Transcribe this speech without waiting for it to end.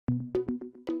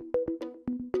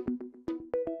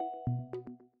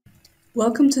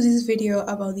Welcome to this video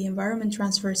about the environment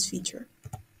transfers feature.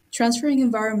 Transferring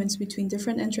environments between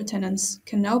different Entra tenants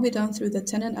can now be done through the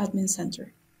Tenant Admin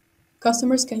Center.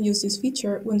 Customers can use this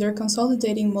feature when they're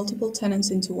consolidating multiple tenants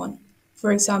into one.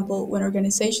 For example, when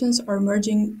organizations are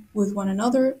merging with one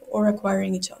another or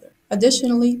acquiring each other.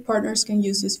 Additionally, partners can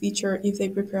use this feature if they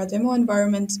prepare a demo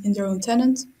environment in their own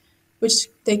tenant, which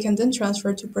they can then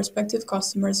transfer to prospective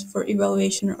customers for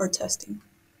evaluation or testing.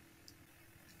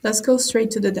 Let's go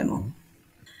straight to the demo.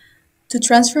 To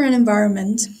transfer an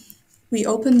environment, we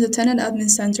open the Tenant Admin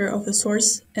Center of the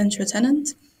source Entra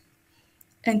tenant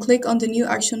and click on the New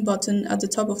Action button at the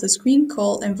top of the screen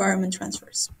called Environment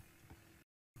Transfers.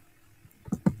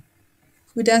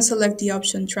 We then select the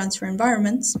option Transfer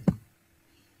Environments,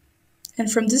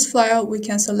 and from this flyout we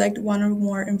can select one or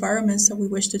more environments that we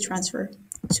wish to transfer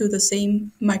to the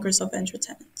same Microsoft Entra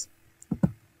tenant.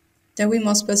 Then we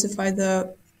must specify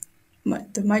the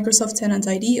Microsoft tenant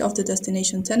ID of the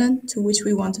destination tenant to which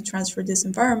we want to transfer these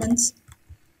environments.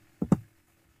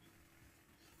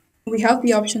 We have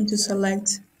the option to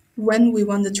select when we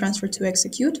want the transfer to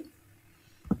execute.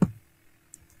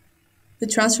 The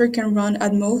transfer can run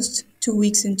at most 2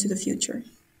 weeks into the future.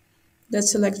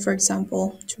 Let's select, for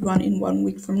example, to run in 1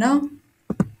 week from now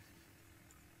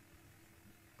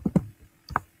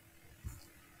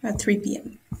at 3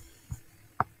 p.m.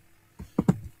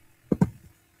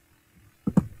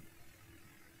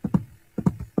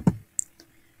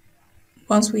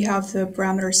 Once we have the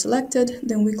parameters selected,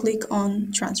 then we click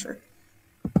on Transfer.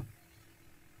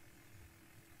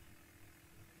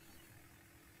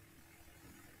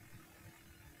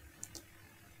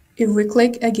 If we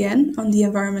click again on the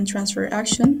Environment Transfer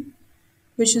action,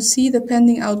 we should see the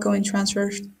pending outgoing transfer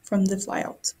from the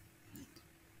flyout.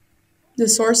 The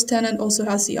source tenant also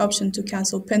has the option to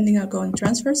cancel pending outgoing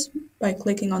transfers by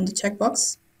clicking on the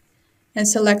checkbox and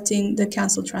selecting the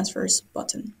Cancel Transfers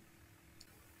button.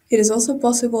 It is also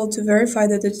possible to verify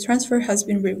that the transfer has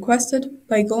been requested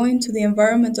by going to the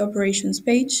Environment Operations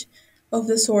page of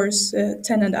the source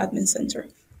Tenant Admin Center.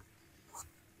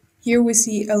 Here we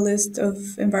see a list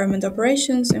of environment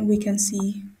operations and we can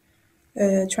see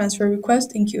transfer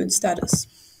request in queued status.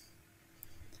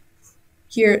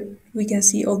 Here we can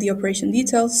see all the operation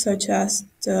details such as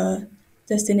the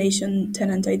destination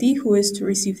tenant ID, who is to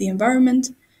receive the environment,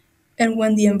 and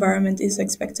when the environment is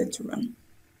expected to run.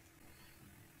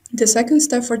 The second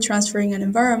step for transferring an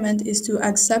environment is to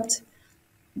accept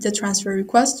the transfer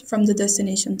request from the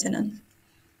destination tenant.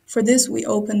 For this, we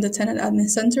open the Tenant Admin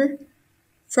Center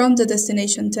from the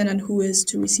destination tenant who is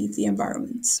to receive the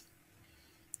environments.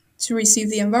 To receive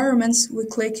the environments, we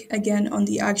click again on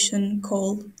the action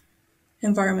called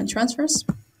Environment Transfers,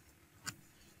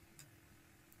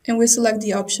 and we select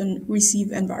the option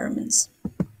Receive Environments.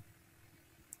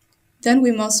 Then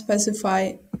we must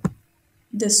specify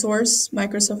the source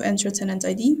Microsoft Entra tenant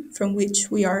ID from which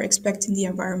we are expecting the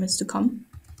environments to come.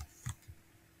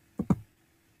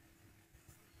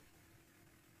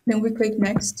 Then we click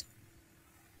Next.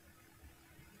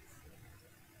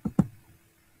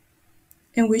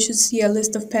 And we should see a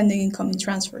list of pending incoming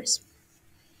transfers.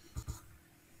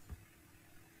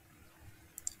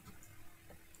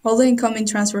 All the incoming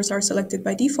transfers are selected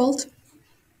by default,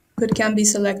 but can be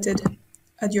selected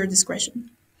at your discretion.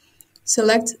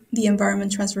 Select the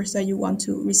environment transfers that you want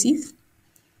to receive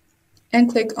and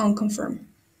click on Confirm.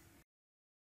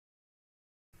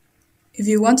 If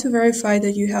you want to verify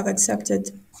that you have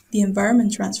accepted the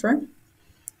environment transfer,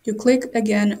 you click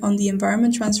again on the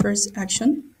Environment Transfers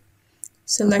action,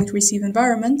 select Receive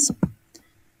Environments,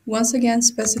 once again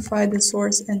specify the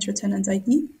source Entra tenant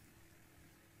ID,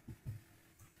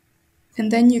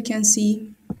 and then you can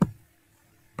see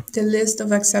the list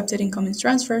of accepted incoming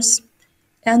transfers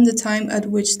and the time at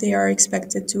which they are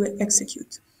expected to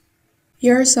execute.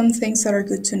 Here are some things that are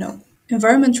good to know.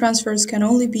 Environment transfers can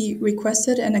only be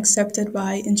requested and accepted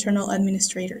by internal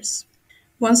administrators.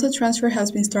 Once a transfer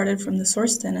has been started from the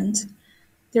source tenant,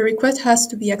 the request has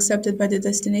to be accepted by the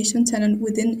destination tenant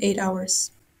within 8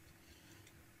 hours.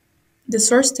 The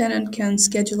source tenant can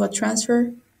schedule a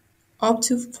transfer up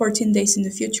to 14 days in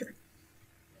the future.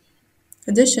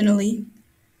 Additionally,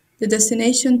 the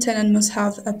destination tenant must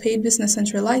have a paid Business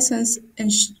Central license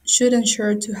and should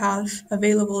ensure to have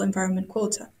available environment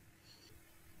quota.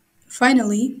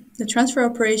 Finally, the transfer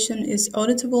operation is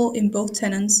auditable in both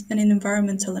tenants and in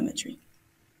environment telemetry.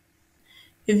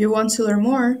 If you want to learn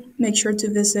more, make sure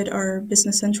to visit our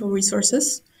Business Central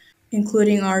resources,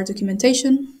 including our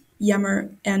documentation,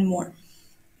 Yammer, and more.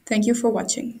 Thank you for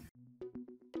watching.